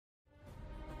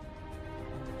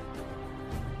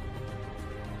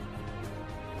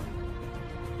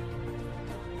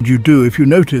What you do if you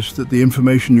notice that the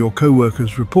information your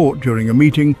coworkers report during a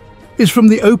meeting is from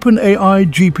the OpenAI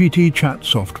GPT chat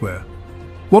software?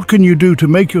 What can you do to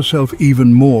make yourself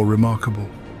even more remarkable?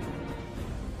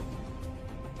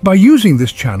 By using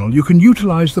this channel, you can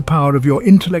utilize the power of your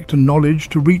intellect and knowledge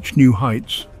to reach new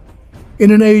heights.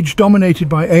 In an age dominated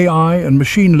by AI and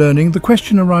machine learning, the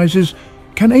question arises,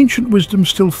 can ancient wisdom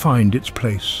still find its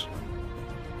place?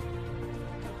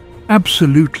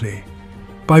 Absolutely.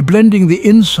 By blending the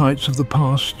insights of the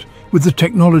past with the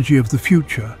technology of the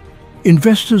future,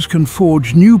 investors can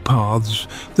forge new paths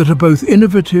that are both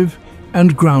innovative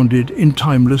and grounded in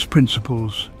timeless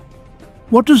principles.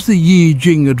 What does the Yi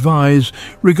Jing advise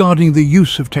regarding the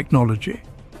use of technology?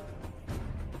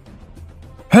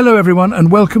 Hello everyone,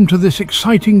 and welcome to this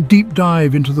exciting deep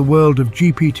dive into the world of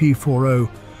GPT-4o,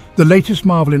 the latest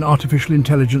marvel in artificial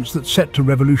intelligence that's set to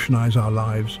revolutionize our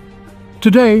lives.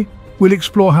 Today, we'll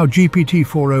explore how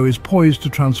GPT-4o is poised to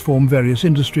transform various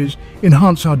industries,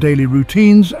 enhance our daily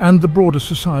routines, and the broader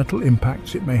societal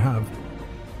impacts it may have.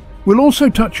 We'll also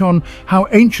touch on how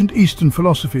ancient Eastern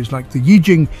philosophies like the Yi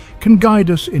Jing can guide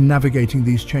us in navigating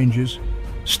these changes.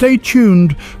 Stay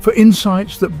tuned for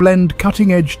insights that blend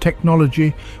cutting-edge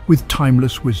technology with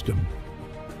timeless wisdom.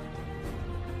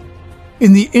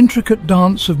 In the intricate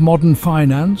dance of modern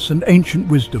finance and ancient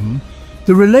wisdom,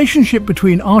 the relationship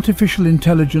between artificial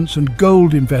intelligence and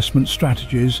gold investment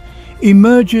strategies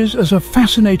emerges as a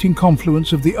fascinating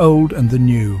confluence of the old and the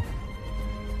new.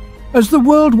 As the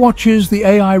world watches the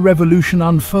AI revolution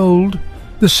unfold,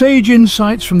 the sage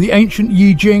insights from the ancient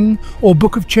Yi Jing or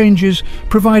Book of Changes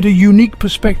provide a unique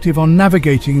perspective on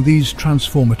navigating these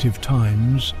transformative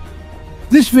times.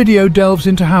 This video delves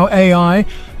into how AI,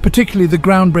 particularly the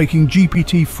groundbreaking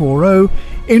GPT-4o,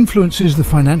 influences the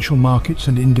financial markets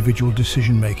and individual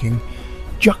decision-making,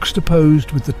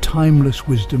 juxtaposed with the timeless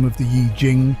wisdom of the Yi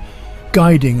Jing,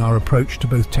 guiding our approach to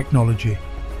both technology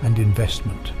and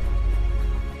investment.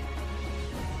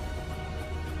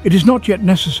 It is not yet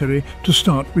necessary to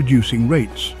start reducing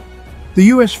rates. The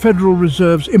US Federal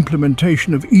Reserve's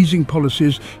implementation of easing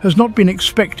policies has not been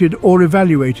expected or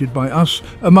evaluated by us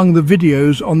among the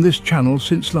videos on this channel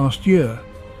since last year.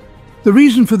 The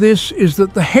reason for this is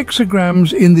that the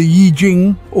hexagrams in the Yi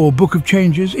Jing or Book of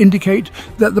Changes indicate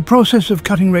that the process of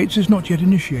cutting rates is not yet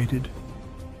initiated.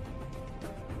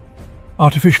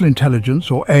 Artificial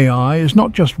intelligence, or AI, is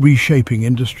not just reshaping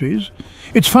industries,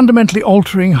 it's fundamentally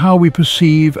altering how we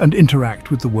perceive and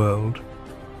interact with the world.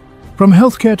 From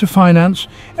healthcare to finance,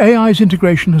 AI's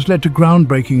integration has led to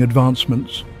groundbreaking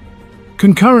advancements.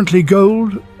 Concurrently,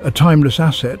 gold, a timeless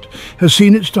asset, has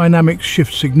seen its dynamics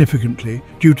shift significantly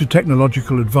due to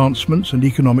technological advancements and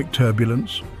economic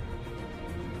turbulence.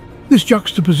 This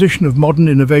juxtaposition of modern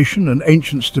innovation and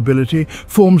ancient stability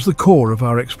forms the core of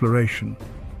our exploration.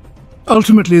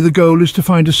 Ultimately, the goal is to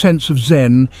find a sense of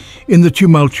zen in the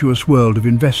tumultuous world of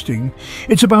investing.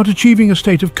 It's about achieving a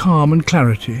state of calm and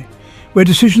clarity, where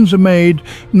decisions are made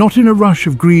not in a rush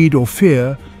of greed or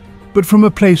fear, but from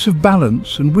a place of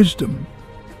balance and wisdom.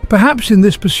 Perhaps in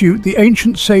this pursuit, the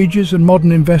ancient sages and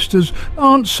modern investors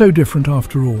aren't so different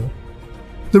after all.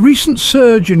 The recent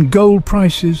surge in gold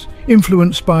prices,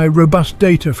 influenced by robust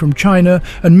data from China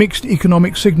and mixed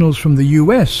economic signals from the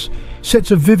US,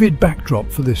 sets a vivid backdrop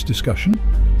for this discussion.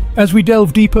 As we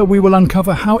delve deeper, we will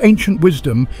uncover how ancient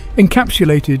wisdom,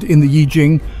 encapsulated in the Yi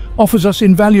Jing, offers us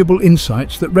invaluable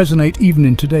insights that resonate even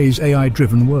in today's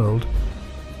AI-driven world.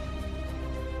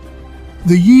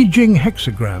 The Yi Jing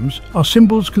hexagrams are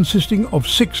symbols consisting of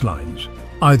 6 lines,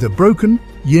 either broken,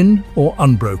 yin, or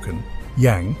unbroken,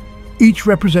 yang, each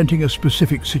representing a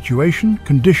specific situation,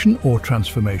 condition, or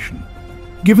transformation.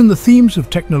 Given the themes of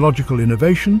technological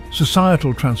innovation,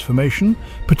 societal transformation,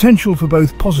 potential for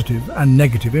both positive and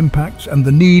negative impacts, and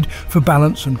the need for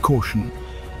balance and caution,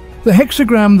 the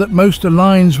hexagram that most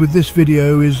aligns with this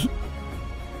video is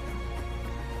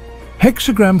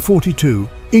Hexagram 42,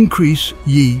 Increase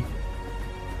Yi.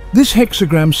 This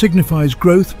hexagram signifies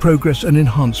growth, progress and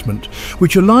enhancement,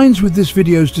 which aligns with this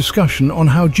video's discussion on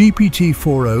how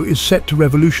GPT-4o is set to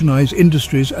revolutionize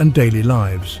industries and daily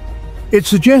lives. It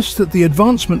suggests that the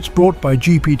advancements brought by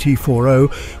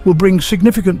GPT-4o will bring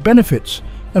significant benefits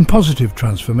and positive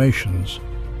transformations.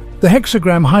 The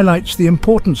hexagram highlights the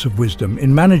importance of wisdom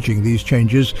in managing these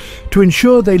changes to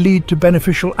ensure they lead to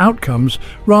beneficial outcomes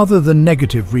rather than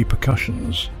negative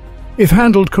repercussions. If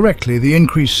handled correctly, the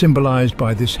increase symbolized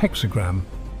by this hexagram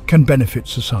can benefit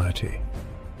society.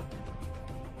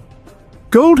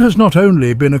 Gold has not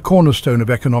only been a cornerstone of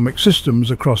economic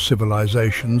systems across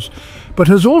civilizations, but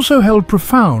has also held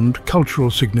profound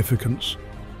cultural significance.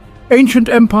 Ancient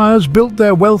empires built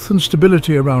their wealth and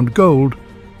stability around gold,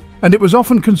 and it was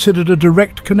often considered a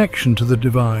direct connection to the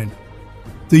divine.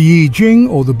 The I Ching,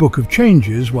 or the Book of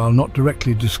Changes, while not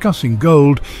directly discussing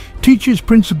gold, teaches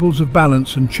principles of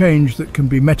balance and change that can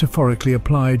be metaphorically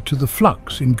applied to the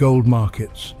flux in gold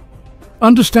markets.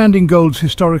 Understanding gold's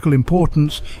historical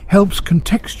importance helps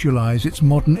contextualize its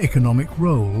modern economic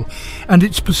role and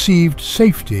its perceived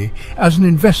safety as an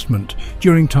investment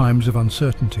during times of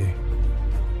uncertainty.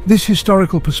 This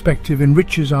historical perspective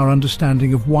enriches our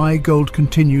understanding of why gold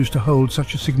continues to hold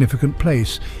such a significant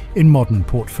place in modern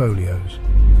portfolios.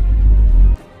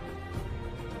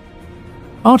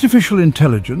 Artificial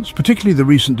intelligence, particularly the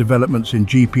recent developments in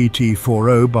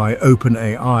GPT-4o by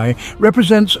OpenAI,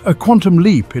 represents a quantum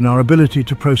leap in our ability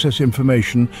to process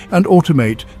information and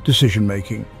automate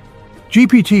decision-making.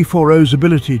 GPT-4o's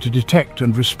ability to detect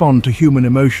and respond to human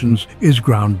emotions is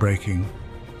groundbreaking.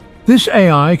 This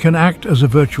AI can act as a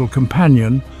virtual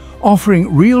companion,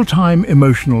 offering real-time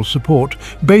emotional support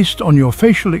based on your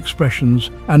facial expressions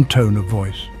and tone of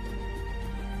voice.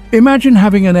 Imagine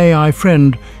having an AI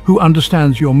friend who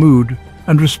understands your mood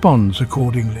and responds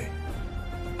accordingly.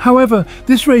 However,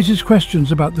 this raises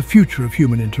questions about the future of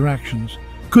human interactions.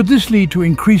 Could this lead to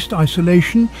increased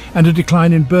isolation and a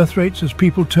decline in birth rates as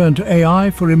people turn to AI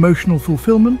for emotional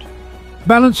fulfillment?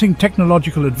 Balancing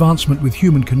technological advancement with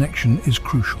human connection is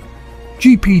crucial.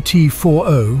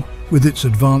 GPT-4o, with its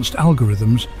advanced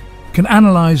algorithms, can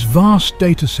analyze vast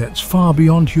datasets far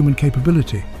beyond human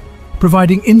capability,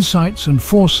 providing insights and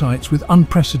foresights with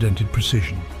unprecedented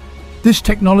precision. This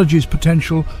technology's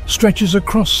potential stretches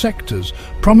across sectors,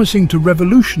 promising to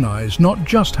revolutionize not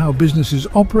just how businesses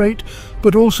operate,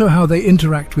 but also how they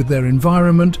interact with their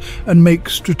environment and make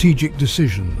strategic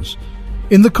decisions.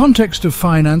 In the context of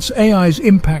finance, AI's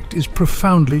impact is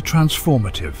profoundly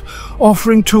transformative,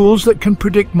 offering tools that can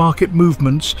predict market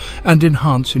movements and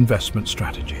enhance investment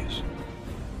strategies.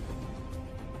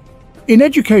 In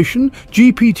education,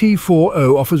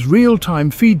 GPT-4o offers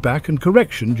real-time feedback and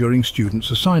correction during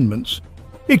students' assignments.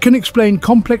 It can explain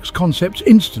complex concepts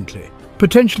instantly,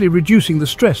 potentially reducing the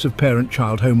stress of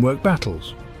parent-child homework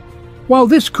battles. While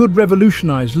this could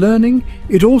revolutionize learning,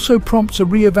 it also prompts a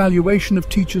re-evaluation of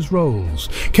teachers' roles.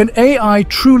 Can AI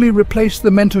truly replace the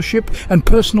mentorship and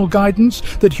personal guidance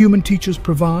that human teachers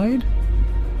provide?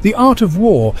 The art of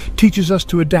war teaches us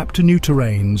to adapt to new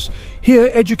terrains. Here,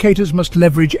 educators must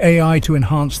leverage AI to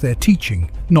enhance their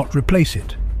teaching, not replace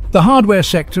it. The hardware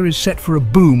sector is set for a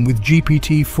boom with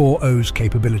GPT-4o's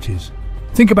capabilities.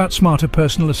 Think about smarter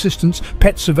personal assistants,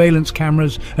 pet surveillance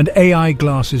cameras, and AI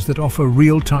glasses that offer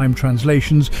real-time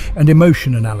translations and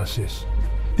emotion analysis.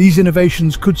 These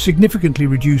innovations could significantly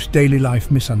reduce daily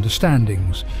life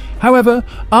misunderstandings. However,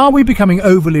 are we becoming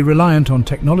overly reliant on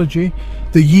technology?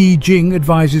 The I Ching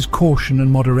advises caution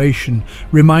and moderation,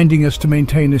 reminding us to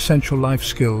maintain essential life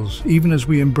skills, even as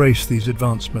we embrace these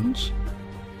advancements.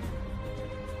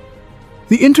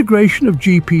 The integration of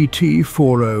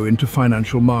GPT-4o into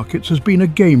financial markets has been a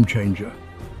game-changer.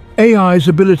 AI's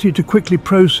ability to quickly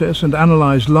process and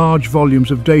analyze large volumes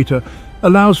of data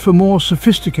allows for more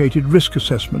sophisticated risk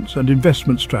assessments and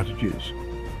investment strategies.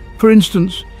 For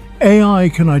instance, AI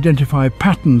can identify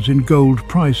patterns in gold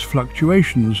price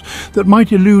fluctuations that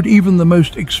might elude even the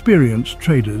most experienced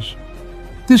traders.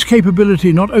 This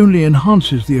capability not only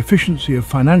enhances the efficiency of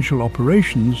financial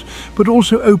operations, but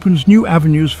also opens new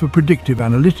avenues for predictive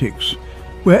analytics,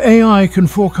 where AI can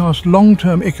forecast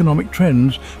long-term economic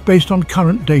trends based on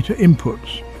current data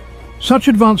inputs. Such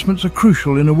advancements are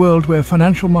crucial in a world where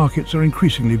financial markets are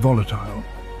increasingly volatile.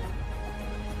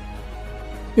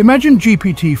 Imagine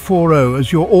GPT-4o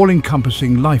as your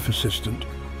all-encompassing life assistant.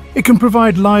 It can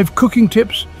provide live cooking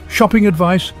tips, shopping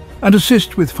advice, and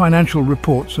assist with financial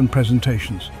reports and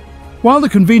presentations. While the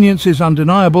convenience is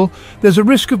undeniable, there's a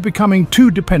risk of becoming too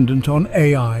dependent on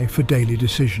AI for daily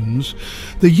decisions.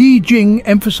 The I Ching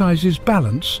emphasizes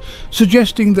balance,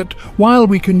 suggesting that while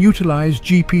we can utilize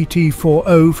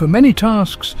GPT-4o for many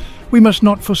tasks, we must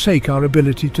not forsake our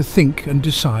ability to think and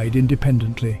decide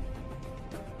independently.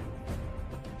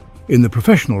 In the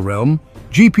professional realm,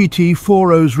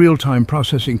 GPT-4o's real-time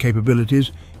processing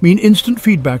capabilities mean instant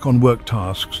feedback on work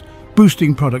tasks,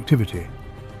 boosting productivity.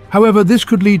 However, this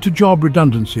could lead to job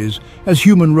redundancies as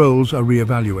human roles are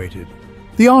re-evaluated.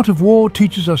 The art of war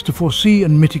teaches us to foresee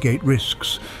and mitigate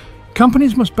risks.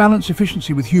 Companies must balance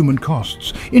efficiency with human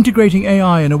costs, integrating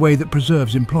AI in a way that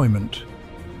preserves employment.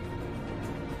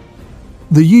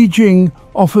 The I Ching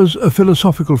offers a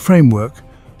philosophical framework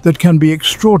that can be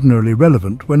extraordinarily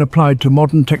relevant when applied to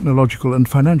modern technological and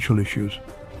financial issues.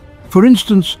 For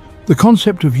instance, the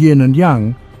concept of yin and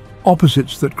yang,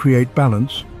 opposites that create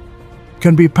balance,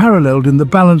 can be paralleled in the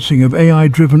balancing of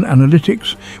AI-driven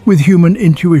analytics with human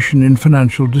intuition in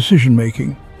financial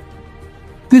decision-making.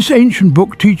 This ancient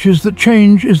book teaches that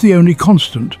change is the only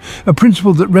constant, a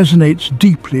principle that resonates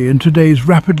deeply in today's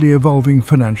rapidly evolving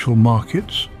financial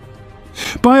markets.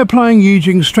 By applying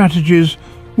Jing's strategies,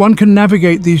 one can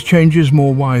navigate these changes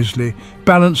more wisely,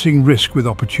 balancing risk with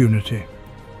opportunity.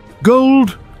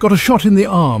 Gold got a shot in the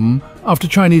arm after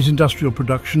Chinese industrial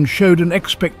production showed an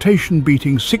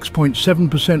expectation-beating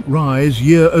 6.7% rise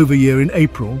year-over-year in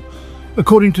April,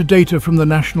 according to data from the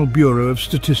National Bureau of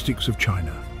Statistics of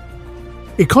China.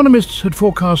 Economists had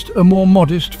forecast a more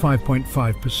modest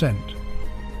 5.5%.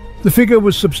 The figure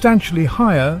was substantially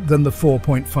higher than the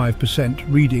 4.5%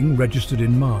 reading registered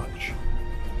in March.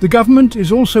 The government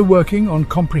is also working on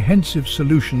comprehensive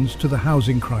solutions to the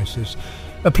housing crisis,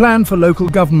 a plan for local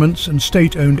governments and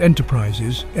state-owned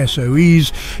enterprises,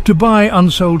 SOEs, to buy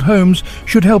unsold homes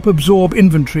should help absorb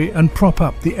inventory and prop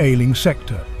up the ailing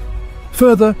sector.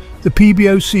 Further, the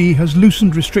PBOC has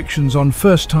loosened restrictions on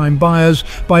first-time buyers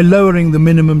by lowering the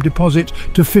minimum deposit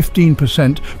to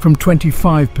 15% from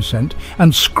 25%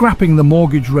 and scrapping the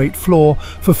mortgage rate floor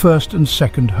for first and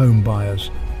second home buyers.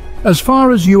 As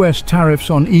far as US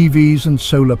tariffs on EVs and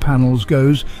solar panels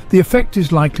goes, the effect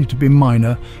is likely to be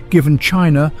minor, given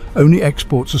China only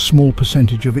exports a small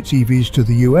percentage of its EVs to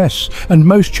the US, and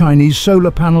most Chinese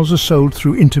solar panels are sold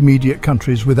through intermediate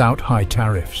countries without high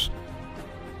tariffs.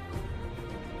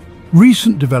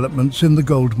 Recent developments in the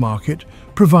gold market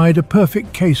provide a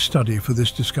perfect case study for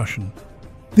this discussion.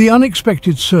 The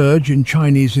unexpected surge in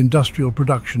Chinese industrial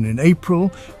production in April,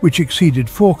 which exceeded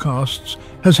forecasts,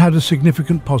 has had a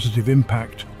significant positive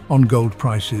impact on gold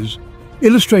prices,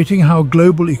 illustrating how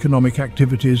global economic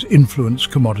activities influence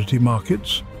commodity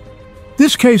markets.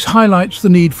 This case highlights the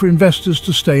need for investors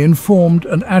to stay informed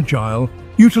and agile,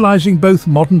 utilizing both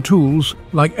modern tools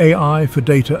like AI for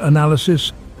data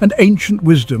analysis and ancient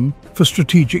wisdom for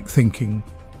strategic thinking,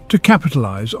 to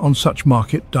capitalize on such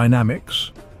market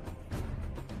dynamics.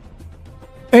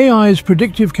 AI's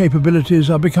predictive capabilities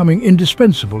are becoming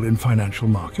indispensable in financial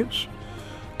markets.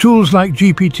 Tools like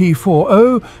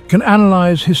GPT-4o can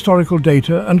analyze historical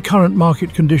data and current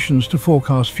market conditions to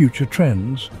forecast future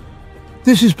trends.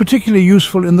 This is particularly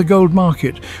useful in the gold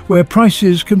market, where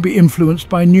prices can be influenced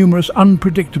by numerous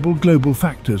unpredictable global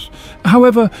factors.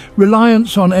 However,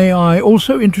 reliance on AI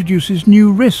also introduces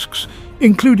new risks,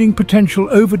 including potential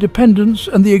overdependence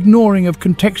and the ignoring of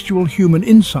contextual human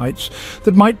insights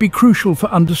that might be crucial for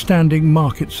understanding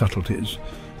market subtleties.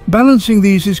 Balancing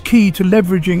these is key to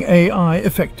leveraging AI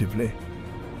effectively.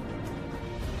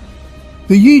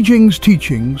 The Jing's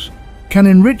teachings can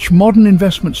enrich modern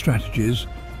investment strategies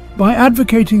by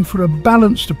advocating for a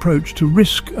balanced approach to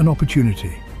risk and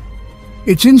opportunity.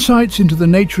 Its insights into the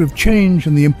nature of change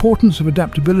and the importance of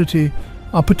adaptability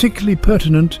are particularly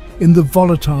pertinent in the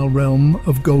volatile realm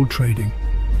of gold trading.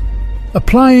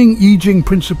 Applying Jing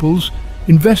principles,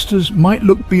 investors might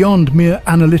look beyond mere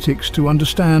analytics to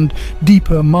understand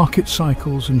deeper market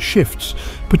cycles and shifts,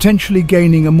 potentially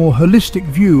gaining a more holistic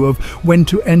view of when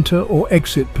to enter or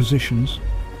exit positions.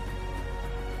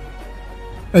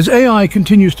 As AI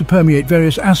continues to permeate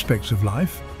various aspects of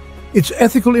life, its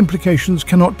ethical implications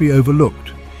cannot be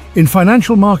overlooked. In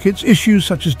financial markets, issues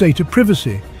such as data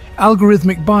privacy,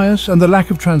 algorithmic bias, and the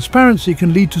lack of transparency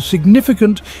can lead to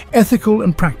significant ethical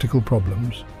and practical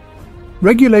problems.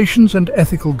 Regulations and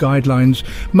ethical guidelines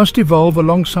must evolve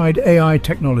alongside AI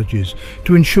technologies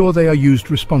to ensure they are used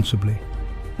responsibly,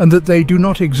 and that they do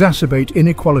not exacerbate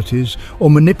inequalities or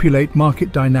manipulate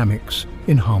market dynamics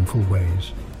in harmful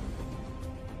ways.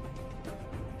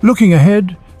 Looking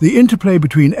ahead, the interplay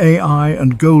between AI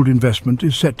and gold investment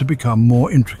is set to become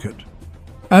more intricate.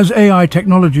 As AI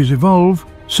technologies evolve,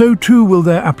 so too will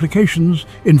their applications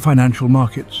in financial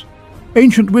markets.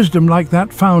 Ancient wisdom like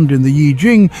that found in the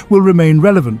Jing will remain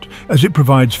relevant, as it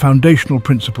provides foundational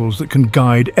principles that can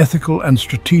guide ethical and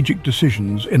strategic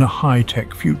decisions in a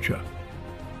high-tech future.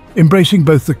 Embracing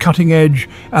both the cutting edge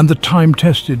and the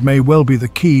time-tested may well be the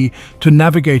key to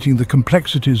navigating the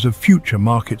complexities of future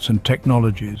markets and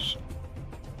technologies.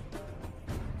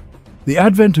 The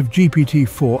advent of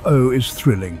GPT-4o is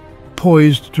thrilling,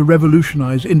 poised to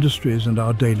revolutionize industries and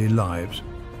our daily lives.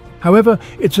 However,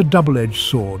 it's a double-edged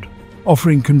sword,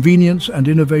 offering convenience and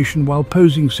innovation while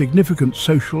posing significant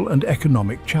social and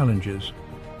economic challenges.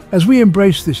 As we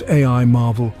embrace this AI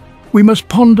marvel, we must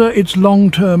ponder its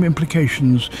long-term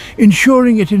implications,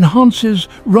 ensuring it enhances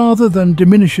rather than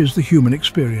diminishes the human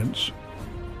experience.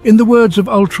 In the words of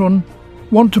Ultron,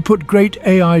 want to put great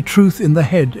AI truth in the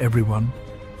head, everyone.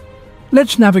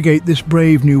 Let's navigate this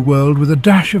brave new world with a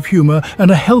dash of humor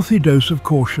and a healthy dose of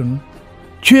caution.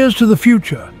 Cheers to the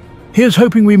future. Here's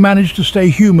hoping we manage to stay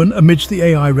human amidst the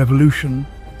AI revolution.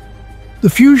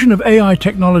 The fusion of AI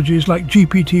technologies like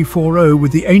GPT-4o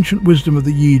with the ancient wisdom of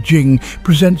the Jing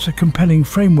presents a compelling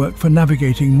framework for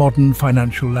navigating modern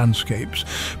financial landscapes,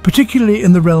 particularly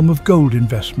in the realm of gold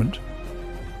investment.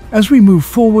 As we move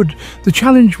forward, the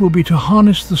challenge will be to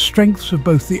harness the strengths of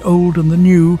both the old and the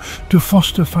new to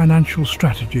foster financial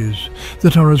strategies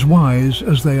that are as wise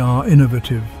as they are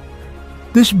innovative.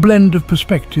 This blend of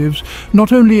perspectives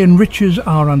not only enriches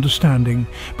our understanding,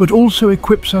 but also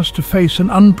equips us to face an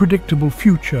unpredictable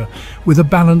future with a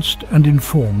balanced and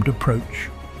informed approach.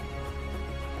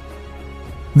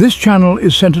 This channel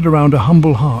is centered around a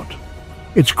humble heart.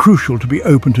 It's crucial to be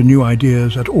open to new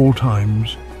ideas at all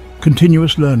times.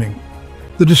 Continuous learning.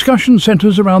 The discussion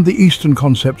centers around the Eastern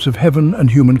concepts of heaven and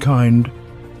humankind,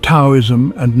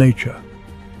 Taoism and nature,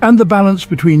 and the balance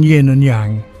between yin and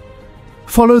yang.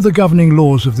 Follow the governing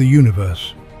laws of the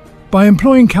universe. By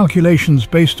employing calculations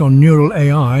based on neural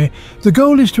AI, the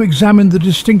goal is to examine the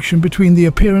distinction between the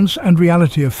appearance and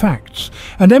reality of facts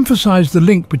and emphasize the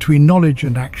link between knowledge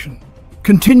and action.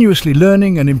 Continuously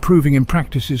learning and improving in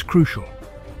practice is crucial.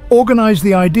 Organize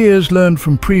the ideas learned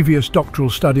from previous doctoral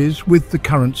studies with the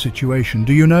current situation.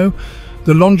 Do you know?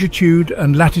 The longitude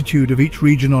and latitude of each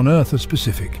region on Earth are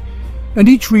specific, and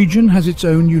each region has its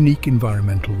own unique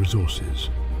environmental resources.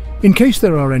 In case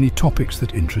there are any topics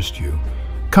that interest you,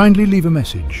 kindly leave a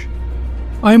message.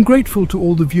 I am grateful to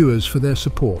all the viewers for their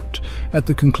support at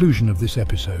the conclusion of this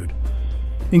episode.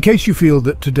 In case you feel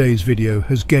that today's video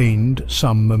has gained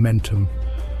some momentum,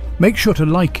 make sure to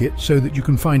like it so that you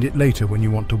can find it later when you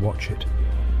want to watch it.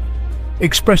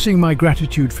 Expressing my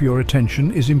gratitude for your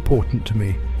attention is important to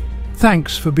me.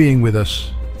 Thanks for being with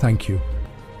us. Thank you.